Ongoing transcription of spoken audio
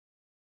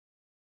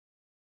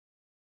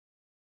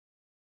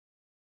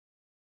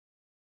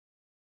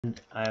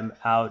and I'm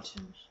out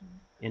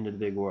into the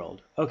big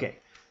world. Okay,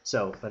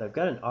 so, but I've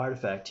got an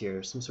artifact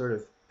here, some sort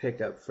of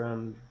pickup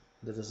from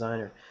the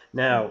designer.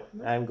 Now,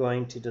 I'm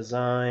going to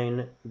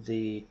design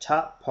the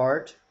top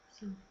part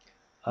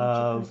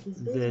of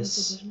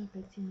this,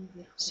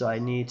 so I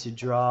need to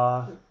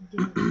draw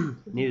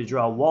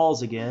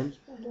walls again.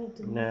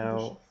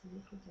 Now,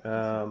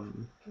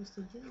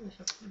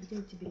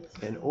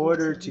 in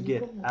order to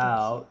get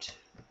out,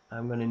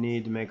 I'm going to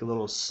need to make a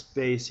little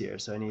space here,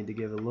 so I need to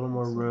give a little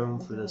more room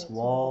for this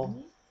wall,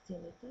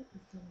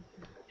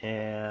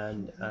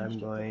 and I'm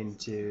going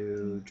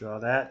to draw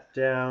that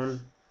down.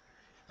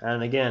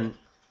 And again,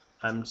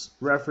 I'm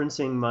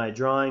referencing my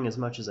drawing as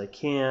much as I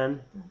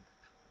can,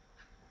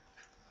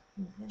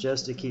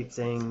 just to keep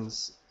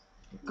things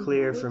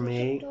clear for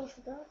me.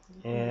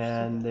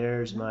 And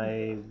there's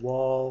my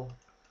wall.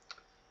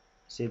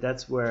 See,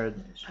 that's where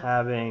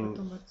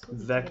having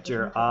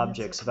vector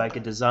objects, if I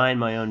could design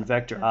my own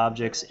vector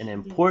objects and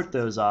import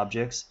those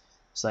objects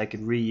so I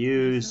could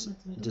reuse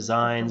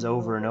designs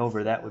over and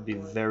over, that would be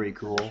very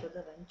cool.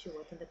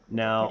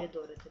 Now,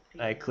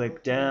 I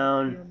click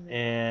down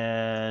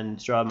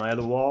and draw my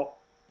other wall.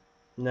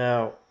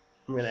 Now,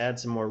 I'm going to add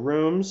some more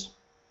rooms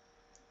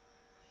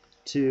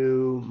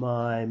to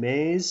my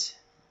maze.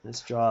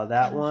 Let's draw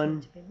that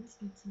one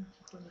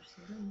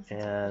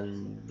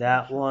and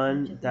that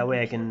one. That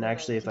way I can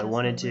actually, if I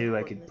wanted to,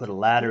 I could put a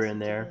ladder in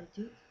there.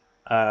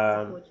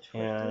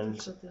 And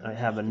I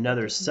have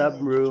another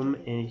sub room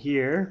in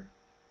here.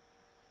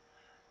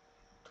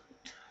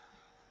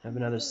 I have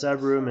another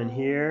sub room in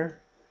here.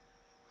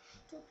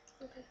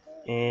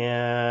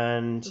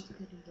 And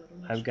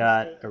I've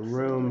got a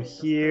room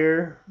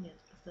here.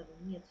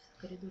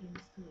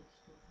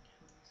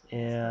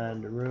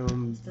 And a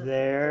room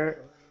there.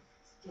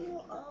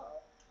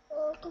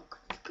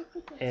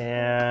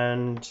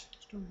 And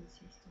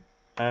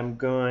I'm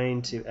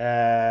going to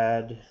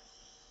add a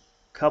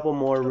couple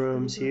more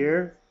rooms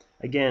here.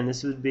 Again,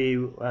 this would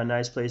be a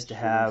nice place to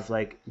have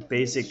like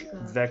basic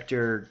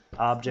vector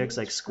objects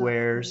like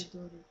squares,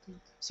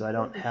 so I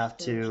don't have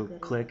to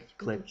click,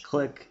 click,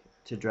 click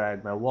to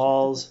drag my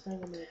walls.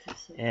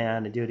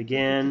 And I do it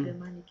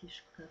again.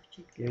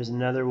 Here's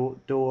another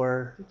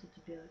door.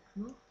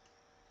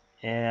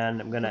 And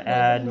I'm going to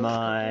add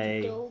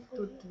my,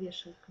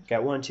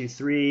 got 1, 2,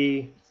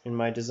 3 in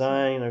my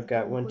design. I've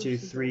got 1, 2,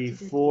 3,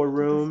 4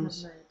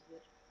 rooms.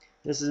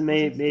 This is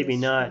maybe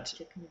not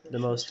the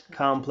most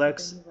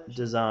complex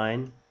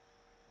design,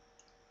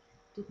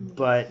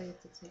 but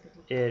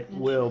it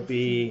will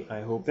be,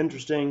 I hope,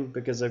 interesting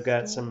because I've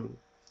got some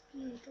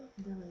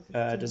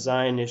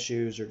design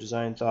issues or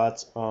design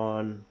thoughts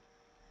on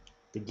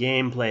the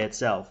gameplay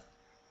itself.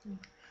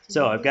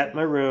 So I've got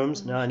my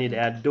rooms. Now I need to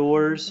add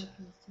doors.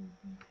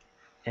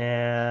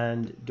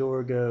 And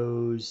door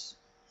goes,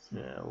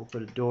 we'll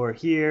put a door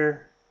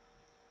here.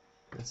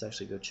 Let's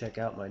actually go check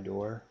out my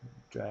door.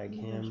 Drag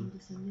him.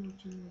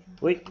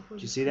 Wait,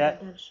 did you see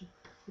that?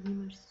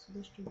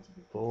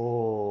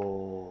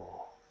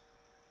 Oh,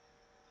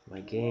 my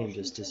game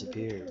just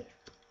disappeared.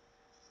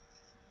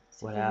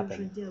 What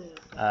happened?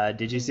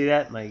 Did you see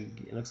that?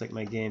 It looks like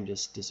my game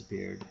just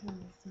disappeared.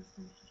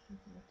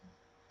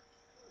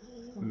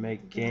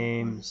 Make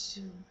games.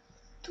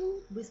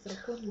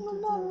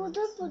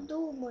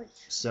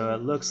 So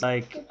it looks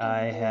like I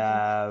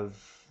have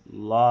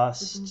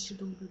lost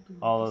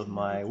all of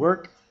my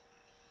work.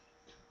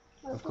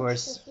 Of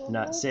course,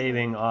 not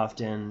saving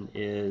often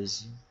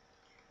is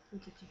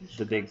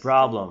the big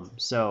problem.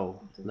 So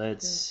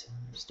let's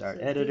start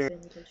editor,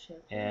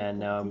 and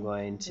now I'm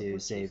going to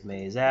save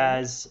maze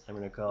as. I'm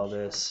going to call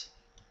this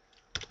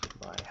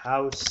my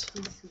house.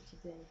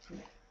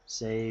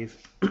 Save.